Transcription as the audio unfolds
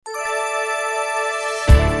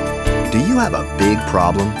Do you have a big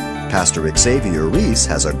problem? Pastor Xavier Reese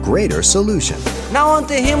has a greater solution. Now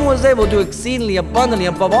unto him who is able to do exceedingly abundantly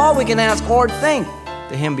above all we can ask or think,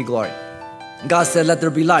 to him be glory. God said, let there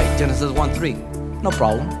be light, Genesis 1:3. No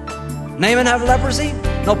problem. Naaman have leprosy?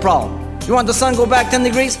 No problem. You want the sun go back 10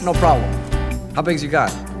 degrees? No problem. How big is your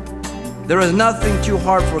God? There is nothing too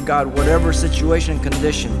hard for God, whatever situation,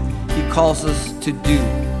 condition he calls us to do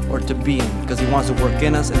or to be in, because he wants to work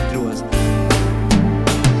in us and through us.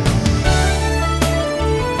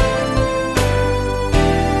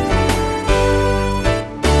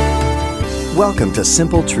 Welcome to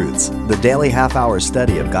Simple Truths, the daily half-hour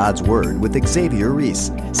study of God's Word with Xavier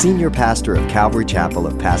Reese, Senior Pastor of Calvary Chapel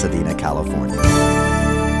of Pasadena, California.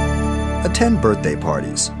 Attend birthday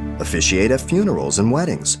parties, officiate at funerals and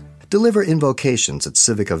weddings, deliver invocations at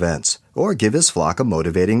civic events, or give his flock a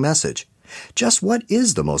motivating message. Just what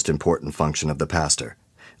is the most important function of the pastor?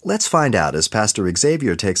 Let's find out as Pastor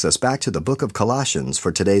Xavier takes us back to the book of Colossians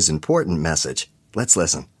for today's important message. Let's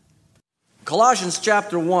listen. Colossians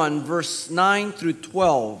chapter 1, verse 9 through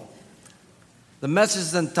 12. The message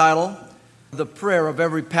is entitled, The Prayer of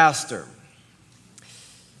Every Pastor.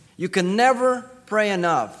 You can never pray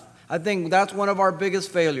enough. I think that's one of our biggest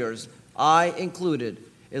failures, I included,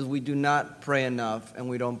 is we do not pray enough and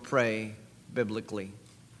we don't pray biblically.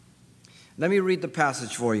 Let me read the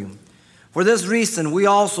passage for you. For this reason, we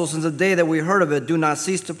also, since the day that we heard of it, do not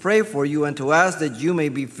cease to pray for you and to ask that you may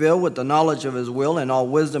be filled with the knowledge of his will and all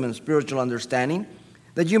wisdom and spiritual understanding,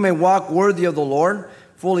 that you may walk worthy of the Lord,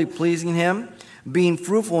 fully pleasing him, being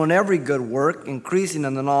fruitful in every good work, increasing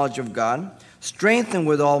in the knowledge of God, strengthened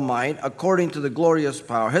with all might, according to the glorious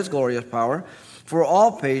power, his glorious power, for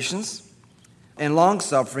all patience and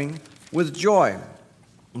long-suffering with joy,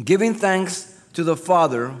 giving thanks to the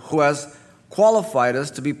Father who has qualified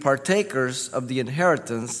us to be partakers of the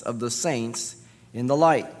inheritance of the saints in the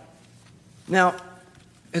light. Now,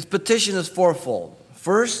 his petition is fourfold.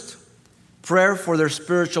 First, prayer for their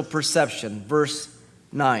spiritual perception, verse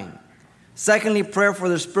 9. Secondly, prayer for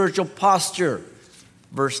their spiritual posture,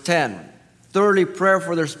 verse 10. Thirdly, prayer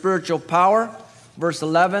for their spiritual power, verse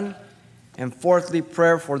 11. And fourthly,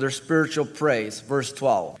 prayer for their spiritual praise, verse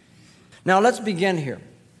 12. Now, let's begin here.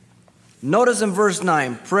 Notice in verse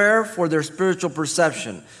 9, prayer for their spiritual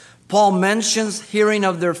perception. Paul mentions hearing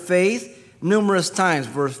of their faith numerous times.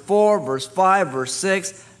 Verse 4, verse 5, verse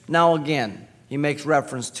 6. Now again, he makes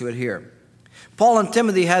reference to it here. Paul and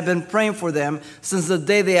Timothy had been praying for them since the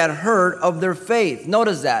day they had heard of their faith.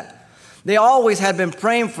 Notice that. They always had been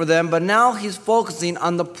praying for them, but now he's focusing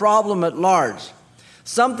on the problem at large.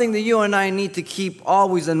 Something that you and I need to keep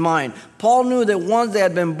always in mind. Paul knew that once they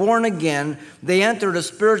had been born again, they entered a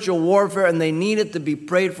spiritual warfare and they needed to be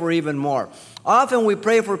prayed for even more. Often we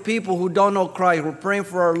pray for people who don't know Christ. We're praying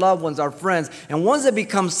for our loved ones, our friends. And once they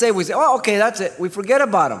become saved, we say, oh, okay, that's it. We forget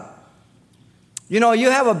about them. You know, you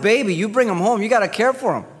have a baby. You bring them home. You got to care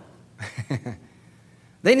for them.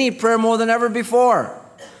 They need prayer more than ever before.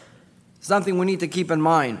 Something we need to keep in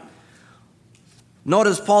mind.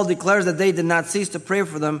 Notice Paul declares that they did not cease to pray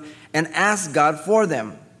for them and ask God for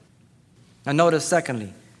them. And notice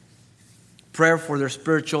secondly, prayer for their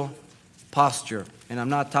spiritual posture. And I'm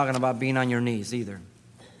not talking about being on your knees either.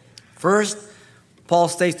 First, Paul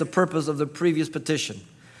states the purpose of the previous petition,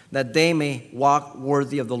 that they may walk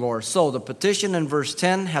worthy of the Lord. So the petition in verse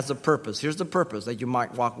 10 has a purpose. Here's the purpose, that you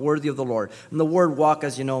might walk worthy of the Lord. And the word walk,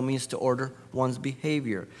 as you know, means to order one's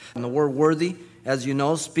behavior. And the word worthy, as you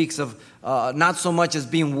know, speaks of not so much as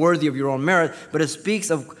being worthy of your own merit, but it speaks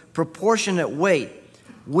of proportionate weight.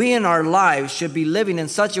 We in our lives should be living in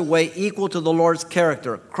such a way equal to the Lord's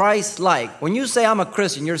character, Christ-like. When you say I'm a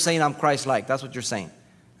Christian, you're saying I'm Christ-like. That's what you're saying.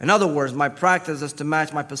 In other words, my practice is to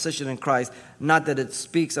match my position in Christ, not that it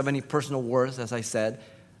speaks of any personal worth, as I said,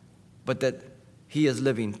 but that he is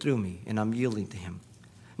living through me and I'm yielding to him.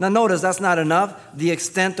 Now notice that's not enough. The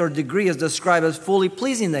extent or degree is described as fully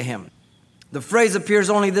pleasing to him. The phrase appears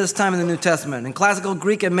only this time in the New Testament. In classical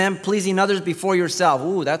Greek, it meant pleasing others before yourself.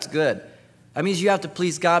 Ooh, that's good. That means you have to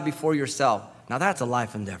please God before yourself. Now that's a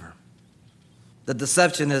life endeavor. The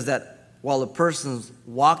deception is that while a person's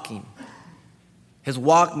walking, his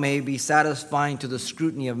walk may be satisfying to the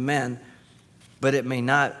scrutiny of men, but it may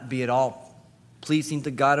not be at all pleasing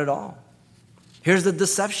to God at all. Here's the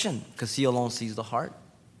deception, because he alone sees the heart.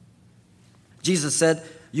 Jesus said,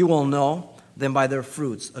 you will know them by their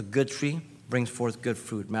fruits. A good tree brings forth good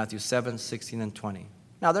fruit. Matthew 7, 16, and 20.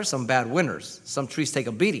 Now, there's some bad winters. Some trees take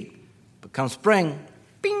a beating. But come spring,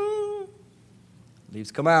 bing,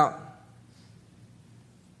 leaves come out.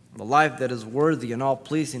 The life that is worthy and all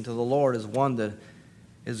pleasing to the Lord is one that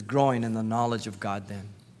is growing in the knowledge of God then.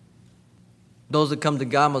 Those that come to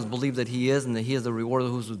God must believe that He is, and that He is the rewarder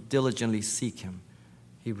of those who diligently seek Him.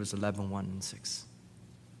 Hebrews 11:1 and 6.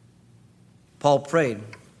 Paul prayed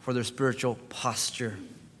for their spiritual posture.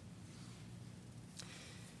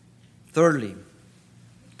 Thirdly,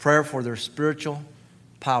 prayer for their spiritual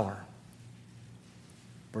power.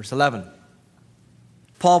 Verse 11.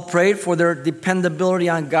 Paul prayed for their dependability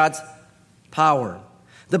on God's power.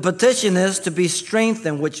 The petition is to be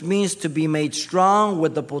strengthened, which means to be made strong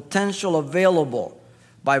with the potential available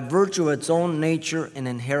by virtue of its own nature and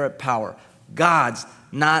inherent power. God's,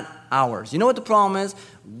 not ours. You know what the problem is?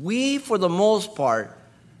 We, for the most part,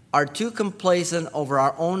 are too complacent over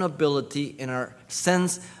our own ability and our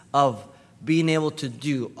sense of being able to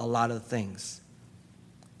do a lot of things.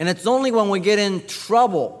 And it's only when we get in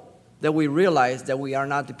trouble that we realize that we are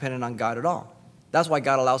not dependent on God at all. That's why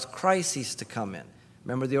God allows crises to come in.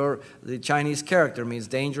 Remember, the Chinese character means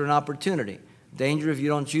danger and opportunity. Danger if you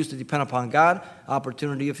don't choose to depend upon God,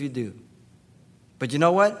 opportunity if you do. But you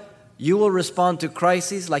know what? You will respond to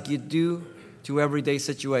crises like you do to everyday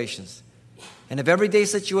situations. And if everyday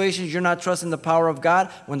situations you're not trusting the power of God,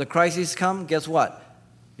 when the crises come, guess what?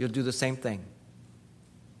 You'll do the same thing.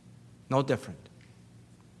 No different.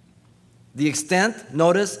 The extent,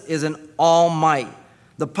 notice, is an all might.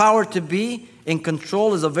 The power to be in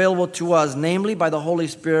control is available to us, namely by the Holy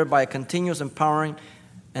Spirit, by a continuous empowering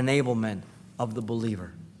enablement of the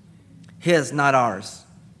believer. His, not ours.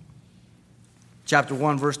 Chapter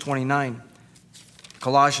 1, verse 29,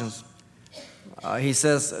 Colossians. He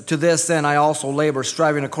says, to this end I also labor,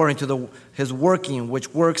 striving according to His working,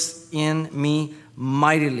 which works in me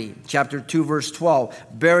mightily. Chapter 2, verse 12,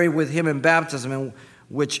 buried with Him in baptism, in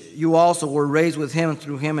which you also were raised with Him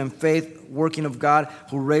through Him in faith, working of God,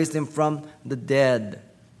 who raised Him from the dead.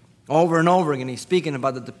 Over and over again, he's speaking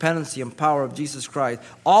about the dependency and power of Jesus Christ.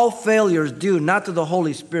 All failures due not to the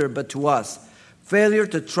Holy Spirit, but to us. Failure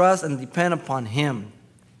to trust and depend upon Him.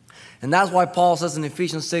 And that's why Paul says in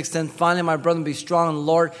Ephesians 6:10, finally, my brethren, be strong in the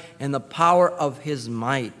Lord and the power of His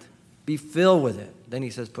might. Be filled with it. Then he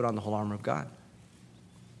says, put on the whole armor of God.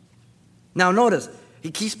 Now notice,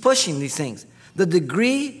 he keeps pushing these things. The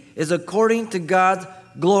degree is according to God's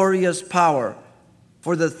glorious power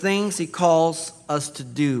for the things He calls us to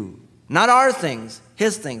do. Not our things,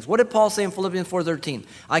 His things. What did Paul say in Philippians 4:13?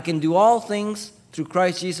 I can do all things through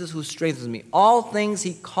Christ Jesus who strengthens me. All things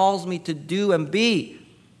He calls me to do and be.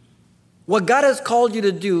 What God has called you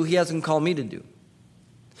to do, He hasn't called me to do.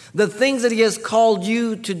 The things that He has called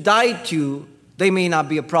you to die to, they may not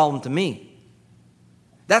be a problem to me.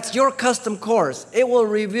 That's your custom course. It will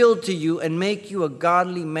reveal to you and make you a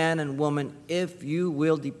godly man and woman if you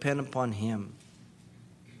will depend upon Him.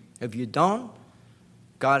 If you don't,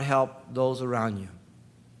 God help those around you.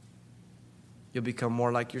 You'll become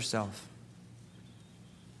more like yourself.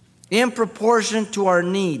 In proportion to our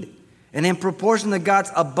need, and in proportion to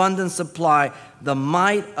God's abundant supply, the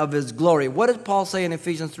might of His glory. What did Paul say in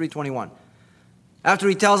Ephesians 3:21? After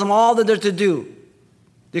he tells them all that they're to do,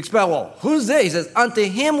 they expect, well, who's they? He says, unto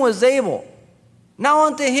Him was able. Now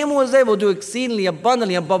unto Him was able to do exceedingly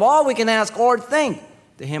abundantly above all we can ask or think.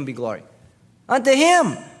 To Him be glory. Unto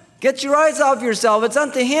Him. Get your eyes off yourself. It's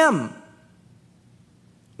unto Him.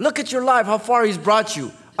 Look at your life, how far He's brought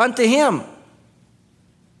you. Unto Him.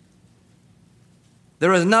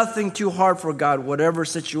 There is nothing too hard for God, whatever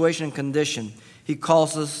situation and condition He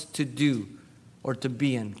calls us to do or to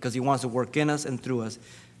be in, because He wants to work in us and through us.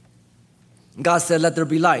 God said, let there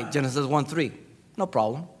be light, Genesis 1:3. No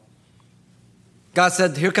problem. God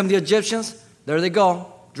said, here come the Egyptians. There they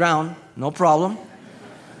go, drown, no problem.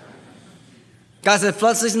 God said,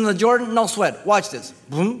 flood season in the Jordan, no sweat. Watch this.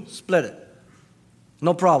 Boom, split it.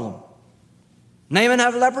 No problem. Naaman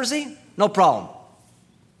have leprosy? No problem.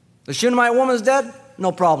 The Shunammite woman's dead?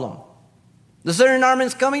 No problem. The Syrian army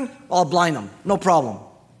is coming? I'll blind them. No problem.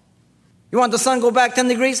 You want the sun to go back 10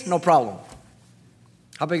 degrees? No problem.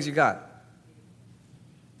 How big is your God?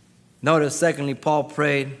 Notice, secondly, Paul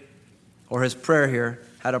prayed, or his prayer here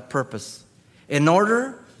had a purpose. In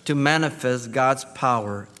order to manifest God's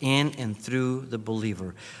power in and through the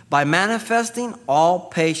believer. By manifesting all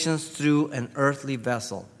patience through an earthly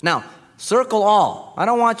vessel. Now, circle all. I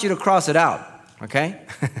don't want you to cross it out, okay?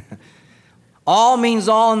 All means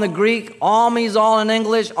all in the Greek. All means all in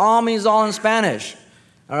English. All means all in Spanish.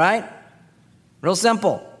 All right? Real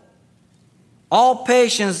simple. All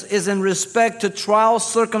patience is in respect to trials,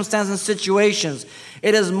 circumstances, and situations.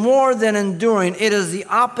 It is more than enduring. It is the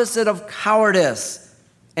opposite of cowardice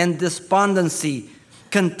and despondency,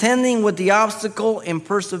 contending with the obstacle in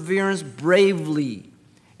perseverance bravely,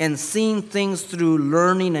 and seeing things through,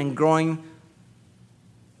 learning and growing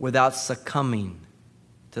without succumbing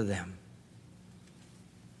to them.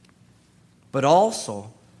 but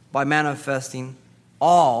also by manifesting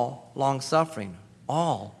all long-suffering.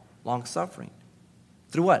 All long-suffering.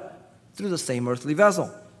 Through what? Through the same earthly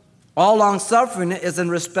vessel. All long-suffering is in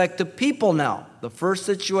respect to people now. The first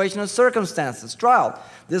situation is circumstances, trial.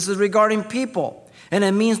 This is regarding people. And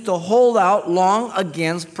it means to hold out long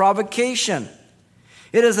against provocation.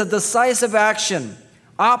 It is a decisive action,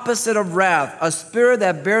 opposite of wrath, a spirit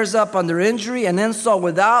that bears up under injury and insult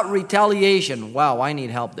without retaliation. Wow, I need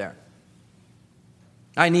help there.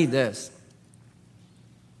 I need this.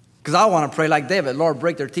 Because I want to pray like David, Lord,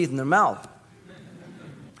 break their teeth in their mouth.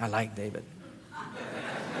 I like David.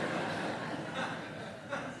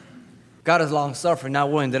 God is long-suffering,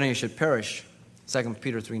 not willing that any should perish. 2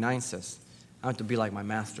 Peter 3:9 says, I want to be like my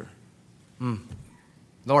master.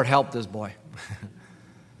 Lord, help this boy.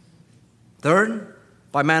 Third,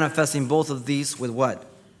 by manifesting both of these with what?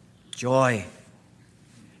 Joy.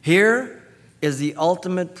 Here is the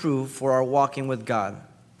ultimate proof for our walking with God.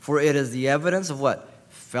 For it is the evidence of what?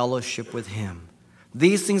 Fellowship with Him.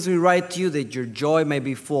 These things we write to you that your joy may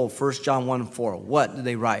be full. 1 John 1:4. What do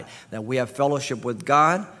they write? That we have fellowship with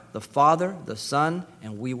God, the Father, the Son,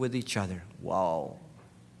 and we with each other. Wow.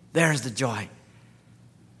 There's the joy.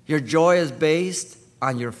 Your joy is based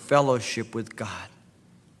on your fellowship with God.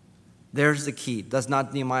 There's the key. Does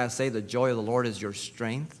not Nehemiah say the joy of the Lord is your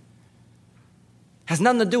strength? Has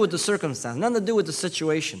nothing to do with the circumstance, nothing to do with the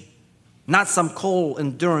situation. Not some cold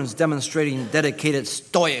endurance demonstrating dedicated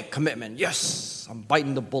stoic commitment. Yes, I'm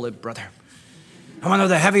biting the bullet, brother. I'm under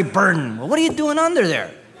the heavy burden. Well, what are you doing under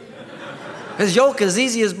there? His yoke is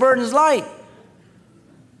easy, his burden is light.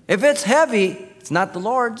 If it's heavy, it's not the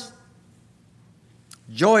Lord's.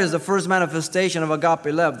 Joy is the first manifestation of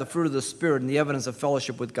agape love, the fruit of the Spirit, and the evidence of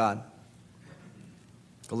fellowship with God.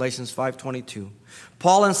 Galatians 5:22.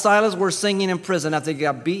 Paul and Silas were singing in prison after they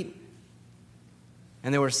got beat,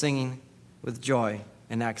 and they were singing with joy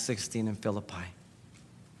in Acts 16 in Philippi.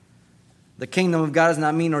 The kingdom of God is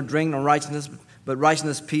not meat nor drink nor righteousness, but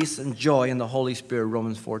righteousness, peace, and joy in the Holy Spirit,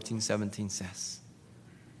 Romans 14:17 says.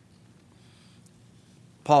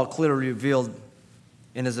 Paul clearly revealed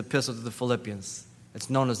in his epistle to the Philippians. It's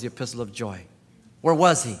known as the Epistle of Joy. Where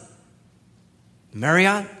was he?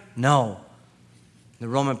 Marriott? No. The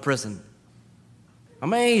Roman prison.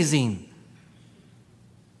 Amazing.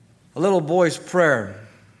 A little boy's prayer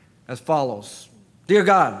as follows. Dear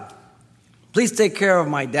God, please take care of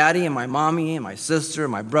my daddy and my mommy and my sister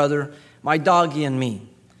and my brother, my doggy and me.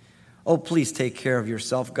 Oh, please take care of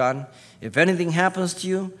yourself, God. If anything happens to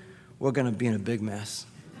you, we're going to be in a big mess.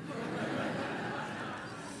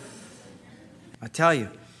 I tell you,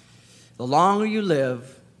 the longer you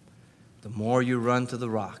live, the more you run to the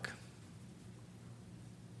rock.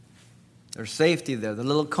 There's safety there. The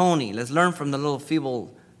little coney. Let's learn from the little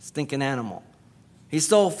feeble, stinking animal. He's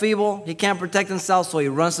so feeble, he can't protect himself, so he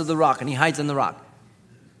runs to the rock and he hides in the rock.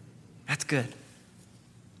 That's good.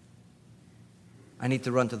 I need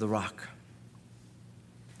to run to the rock.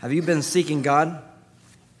 Have you been seeking God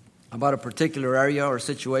about a particular area or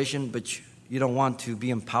situation, but you don't want to be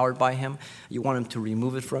empowered by Him? You want Him to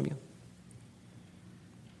remove it from you?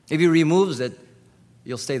 If He removes it,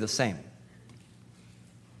 you'll stay the same.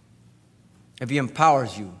 If He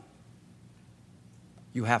empowers you,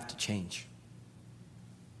 you have to change.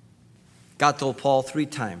 God told Paul 3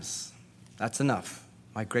 times, that's enough.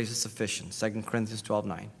 My grace is sufficient. 2 Corinthians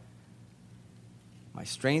 12:9. My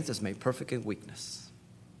strength is made perfect in weakness.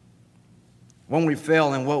 When we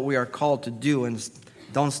fail in what we are called to do and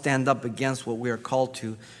don't stand up against what we are called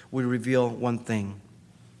to, we reveal one thing.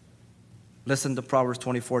 Listen to Proverbs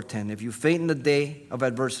 24:10. If you faint in the day of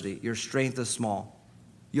adversity, your strength is small.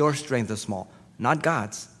 Your strength is small. Not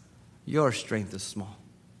God's. Your strength is small.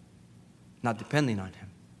 Not depending on Him.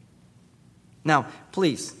 Now,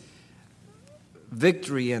 please,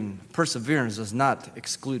 victory and perseverance does not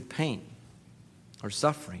exclude pain or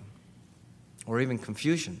suffering or even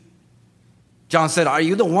confusion. John said, are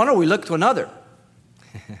you the one or we look to another?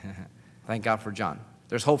 Thank God for John.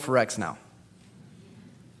 There's hope for X now.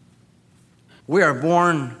 We are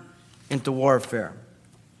born into warfare.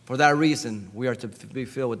 For that reason, we are to be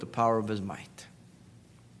filled with the power of His might.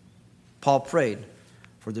 Paul prayed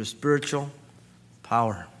for their spiritual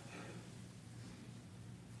power.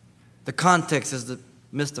 The context is the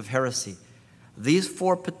midst of heresy. These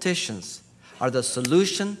 4 petitions are the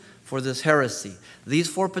solution for this heresy. These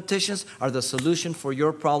 4 petitions are the solution for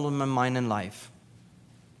your problem and mine in life.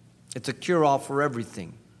 It's a cure-all for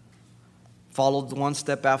everything. Followed one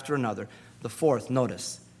step after another. The 4th,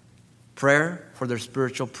 notice, prayer for their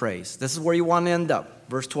spiritual praise. This is where you want to end up.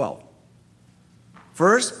 Verse 12.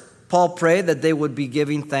 First, Paul prayed that they would be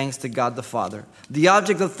giving thanks to God the Father. The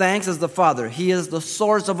object of thanks is the Father. He is the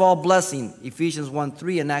source of all blessing. Ephesians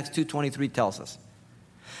 1:3 and Acts 2:23 tells us.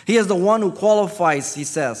 He is the one who qualifies, he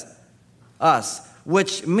says, us,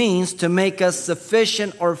 which means to make us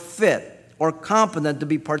sufficient or fit or competent to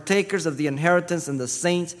be partakers of the inheritance and the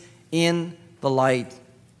saints in the light.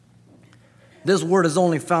 This word is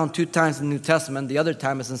only found 2 times in the New Testament. The other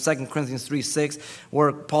time is in 2 Corinthians 3:6,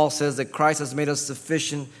 where Paul says that Christ has made us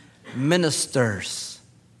sufficient ministers.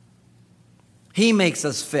 He makes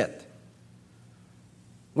us fit.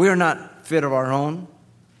 We are not fit of our own.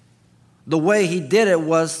 The way he did it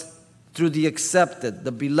was through the accepted,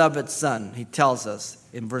 the beloved Son, he tells us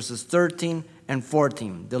in verses 13 and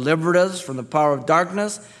 14. Delivered us from the power of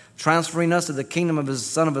darkness, transferring us to the kingdom of his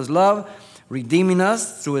Son of his love, redeeming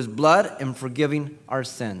us through his blood and forgiving our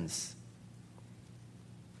sins.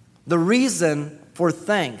 The reason for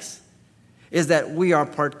thanks is that we are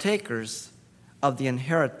partakers of the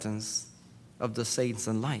inheritance of the saints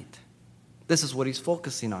in light. This is what he's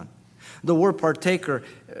focusing on. The word partaker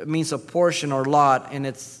means a portion or lot, and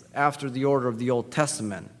it's after the order of the Old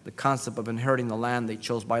Testament, the concept of inheriting the land they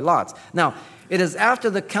chose by lots. Now, it is after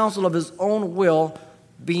the counsel of his own will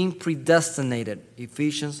being predestinated,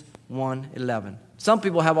 Ephesians 1:11. Some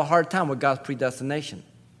people have a hard time with God's predestination.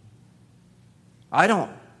 I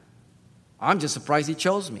don't. I'm just surprised he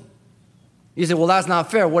chose me. You say, well, that's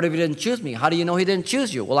not fair. What if he didn't choose me? How do you know he didn't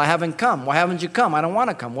choose you? Well, I haven't come. Why haven't you come? I don't want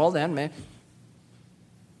to come. Well, then, man,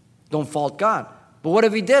 don't fault God. But what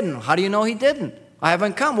if he didn't? How do you know he didn't? I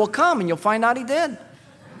haven't come. Well, come and you'll find out he did.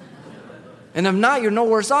 And if not, you're no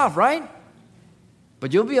worse off, right?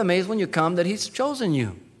 But you'll be amazed when you come that he's chosen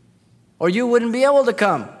you, or you wouldn't be able to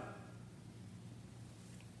come.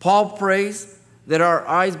 Paul prays that our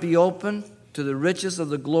eyes be open to the riches of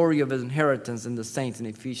the glory of his inheritance in the saints in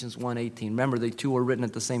Ephesians 1:18. Remember, they two were written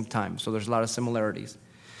at the same time, so there's a lot of similarities.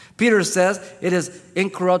 Peter says it is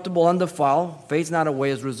incorruptible, undefiled, fades not away,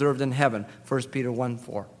 is reserved in heaven, 1 Peter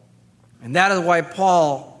 1:4. And that is why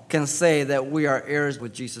Paul can say that we are heirs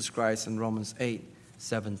with Jesus Christ in Romans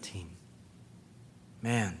 8:17.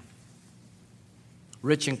 Man,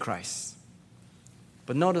 rich in Christ.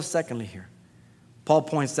 But notice secondly here, Paul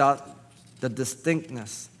points out the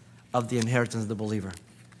distinctness of the inheritance of the believer.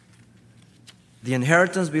 The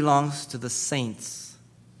inheritance belongs to the saints.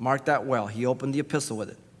 Mark that well. He opened the epistle with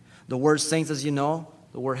it. The word saints, as you know,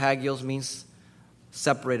 the word hagios means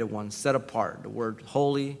separated ones, set apart. The word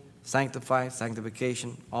holy, sanctified,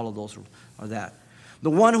 sanctification, all of those are that. The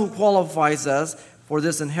one who qualifies us for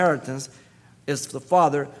this inheritance is the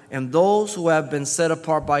Father and those who have been set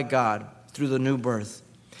apart by God through the new birth.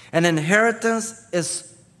 An inheritance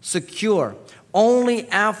is secure only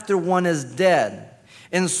after one is dead.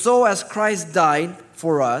 And so as Christ died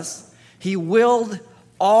for us, he willed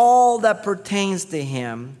all that pertains to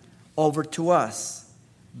him over to us,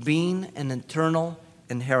 being an eternal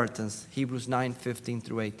inheritance. Hebrews 9:15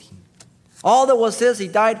 through 18. All that was his, he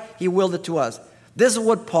died, he willed it to us. This is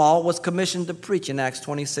what Paul was commissioned to preach in Acts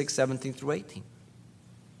 26:17 through 18.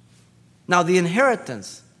 Now the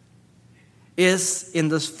inheritance is in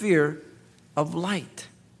the sphere of light.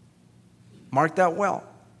 Mark that well.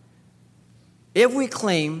 If we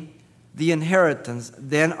claim the inheritance,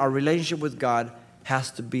 then our relationship with God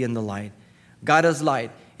has to be in the light. God is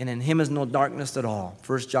light, and in him is no darkness at all.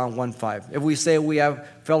 1 John 1:5. If we say we have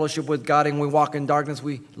fellowship with God and we walk in darkness,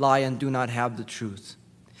 we lie and do not have the truth.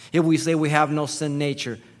 If we say we have no sin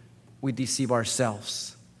nature, we deceive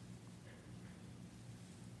ourselves.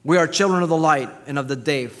 We are children of the light and of the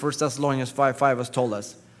day. 1 Thessalonians 5:5 has told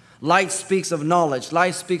us. Light speaks of knowledge.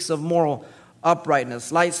 Light speaks of moral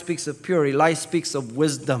uprightness. Light speaks of purity. Light speaks of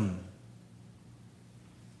wisdom.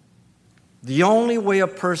 The only way a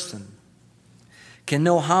person can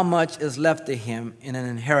know how much is left to him in an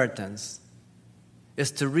inheritance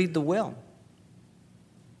is to read the will.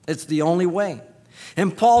 It's the only way.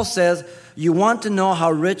 And Paul says, you want to know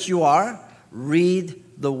how rich you are? Read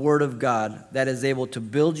the Word of God that is able to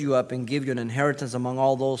build you up and give you an inheritance among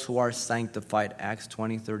all those who are sanctified. Acts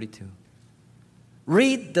 20:32.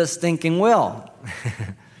 Read the stinking will.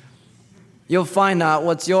 You'll find out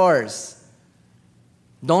what's yours.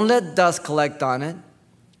 Don't let dust collect on it.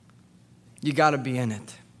 You got to be in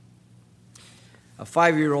it. A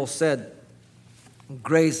 5-year-old said,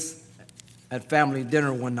 Grace at family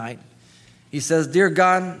dinner one night, he says, Dear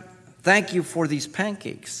God, thank you for these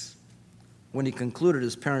pancakes. When he concluded,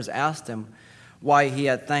 his parents asked him why he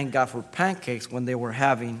had thanked God for pancakes when they were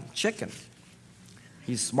having chicken.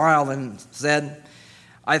 He smiled and said,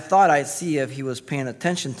 I thought I'd see if he was paying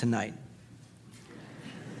attention tonight.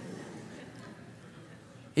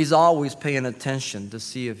 He's always paying attention to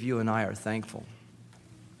see if you and I are thankful.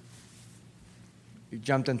 You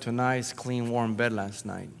jumped into a nice, clean, warm bed last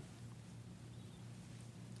night.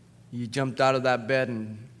 You jumped out of that bed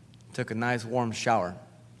and took a nice, warm shower,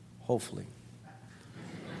 hopefully.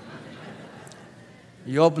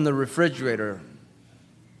 You opened the refrigerator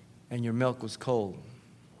and your milk was cold.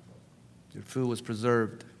 Your food was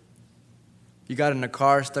preserved. You got in the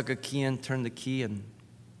car, stuck a key in, turned the key, and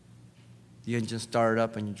the engine started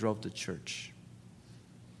up and you drove to church.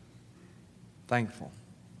 Thankful.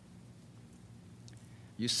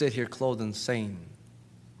 You sit here clothed and sane.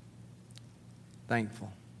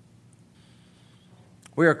 Thankful.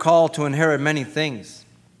 We are called to inherit many things.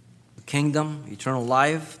 The kingdom, eternal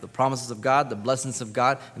life, the promises of God, the blessings of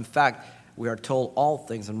God. In fact, we are told all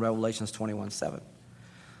things in Revelation 21:7.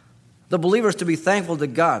 The believer is to be thankful to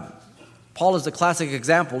God. Paul is the classic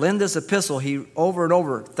example. In this epistle, he over and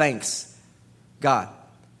over thanks God.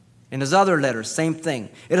 In his other letters, same thing.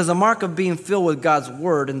 It is a mark of being filled with God's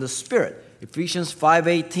word and the Spirit. Ephesians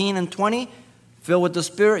 5:18 and 20, filled with the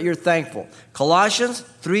Spirit, you're thankful. Colossians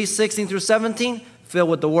 3:16 through 17, filled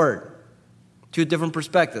with the word. Two different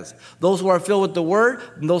perspectives. Those who are filled with the word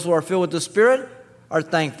and those who are filled with the Spirit are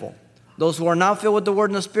thankful. Those who are not filled with the word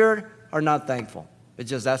and the Spirit are not thankful. It's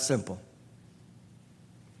just that simple.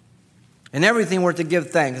 In everything we're to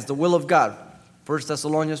give thanks. It's the will of God. 1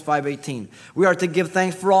 Thessalonians 5:18. We are to give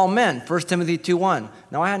thanks for all men. 1 Timothy 2:1.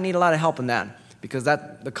 Now I need a lot of help in that because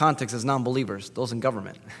the context is non-believers, those in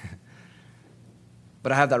government.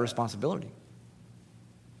 But I have that responsibility.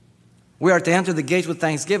 We are to enter the gates with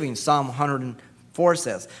thanksgiving. Psalm 104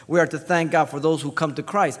 says. We are to thank God for those who come to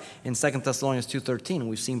Christ. In 2 Thessalonians 2:13,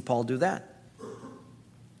 we've seen Paul do that.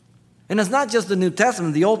 And it's not just the New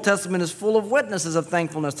Testament. The Old Testament is full of witnesses of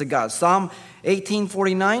thankfulness to God. Psalm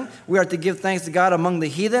 18:49, we are to give thanks to God among the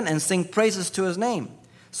heathen and sing praises to his name.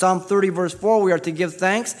 Psalm 30 verse 4, we are to give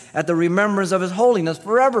thanks at the remembrance of his holiness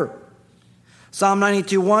forever. Psalm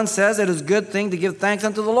 92:1 says it is a good thing to give thanks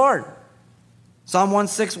unto the Lord. Psalm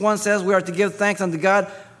 106:1 says we are to give thanks unto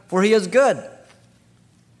God for he is good.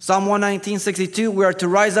 Psalm 119:62, we are to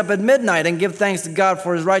rise up at midnight and give thanks to God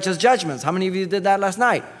for his righteous judgments. How many of you did that last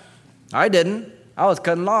night? I didn't. I was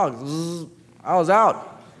cutting logs. I was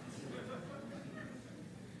out.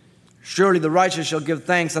 Surely the righteous shall give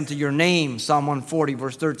thanks unto your name, Psalm 140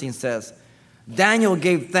 verse 13 says. Daniel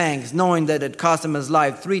gave thanks knowing that it cost him his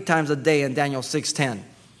life 3 times a day in Daniel 6:10.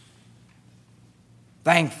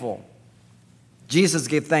 Thankful. Jesus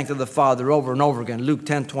gave thanks to the Father over and over again. Luke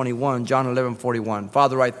 10:21, John 11:41.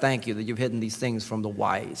 Father, I thank you that you've hidden these things from the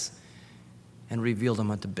wise and revealed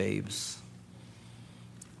them unto babes.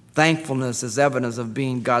 Thankfulness is evidence of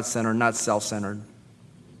being God-centered, not self-centered.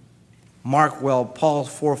 Mark well, Paul's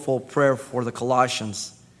fourfold prayer for the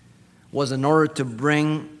Colossians was in order to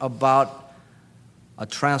bring about a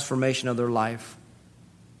transformation of their life,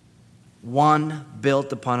 one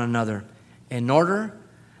built upon another, in order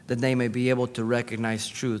that they may be able to recognize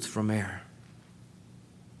truth from error.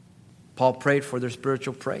 Paul prayed for their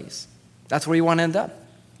spiritual praise. That's where you want to end up.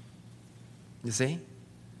 You see?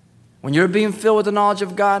 When you're being filled with the knowledge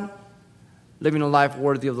of God, living a life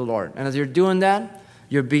worthy of the Lord. And as you're doing that,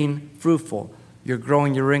 you're being fruitful. You're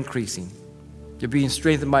growing, you're increasing. You're being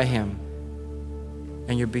strengthened by him.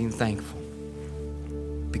 And you're being thankful.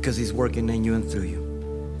 Because he's working in you and through you.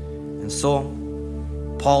 And so,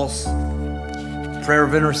 Paul's prayer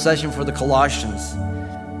of intercession for the Colossians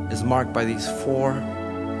is marked by these 4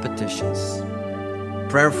 petitions.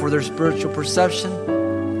 Prayer for their spiritual perception,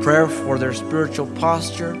 prayer for their spiritual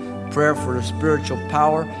posture, prayer for their spiritual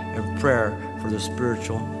power, and prayer for their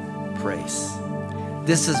spiritual praise.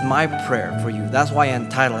 This is my prayer for you. That's why I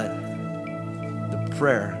entitle it The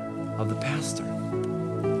Prayer of the Pastor.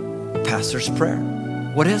 The pastor's prayer.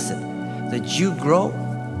 What is it? That you grow,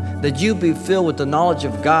 that you be filled with the knowledge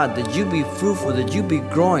of God, that you be fruitful, that you be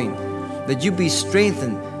growing, that you be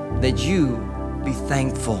strengthened, that you be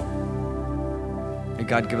thankful. May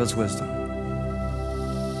God give us wisdom.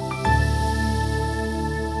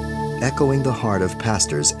 Echoing the heart of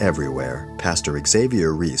pastors everywhere, Pastor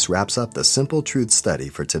Xavier Reese wraps up the Simple Truth study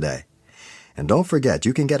for today. And don't forget,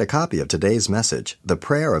 you can get a copy of today's message, The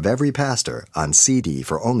Prayer of Every Pastor, on CD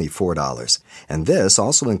for only $4. And this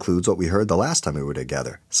also includes what we heard the last time we were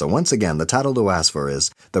together. So once again, the title to ask for is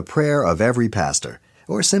The Prayer of Every Pastor,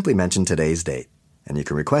 or simply mention today's date. And you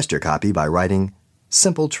can request your copy by writing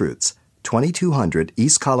Simple Truths, 2200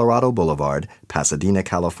 East Colorado Boulevard, Pasadena,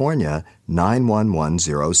 California,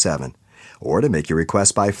 91107. Or to make your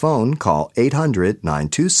request by phone, call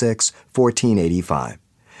 800-926-1485.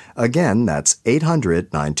 Again, that's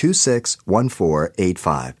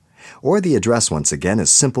 800-926-1485. Or the address once again is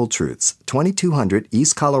Simple Truths, 2200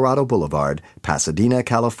 East Colorado Boulevard, Pasadena,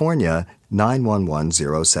 California,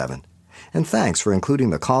 91107. And thanks for including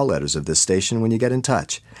the call letters of this station when you get in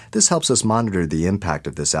touch. This helps us monitor the impact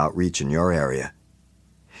of this outreach in your area.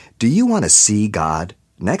 Do you want to see God?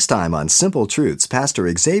 Next time on Simple Truths, Pastor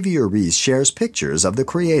Xavier Reese shares pictures of the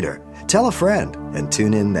Creator. Tell a friend and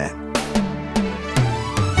tune in then.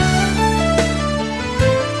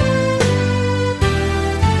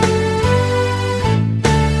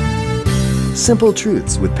 Simple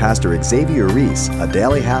Truths with Pastor Xavier Reese, a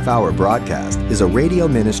daily half-hour broadcast, is a radio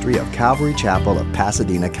ministry of Calvary Chapel of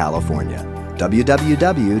Pasadena, California.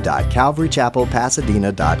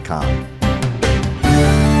 www.calvarychapelpasadena.com.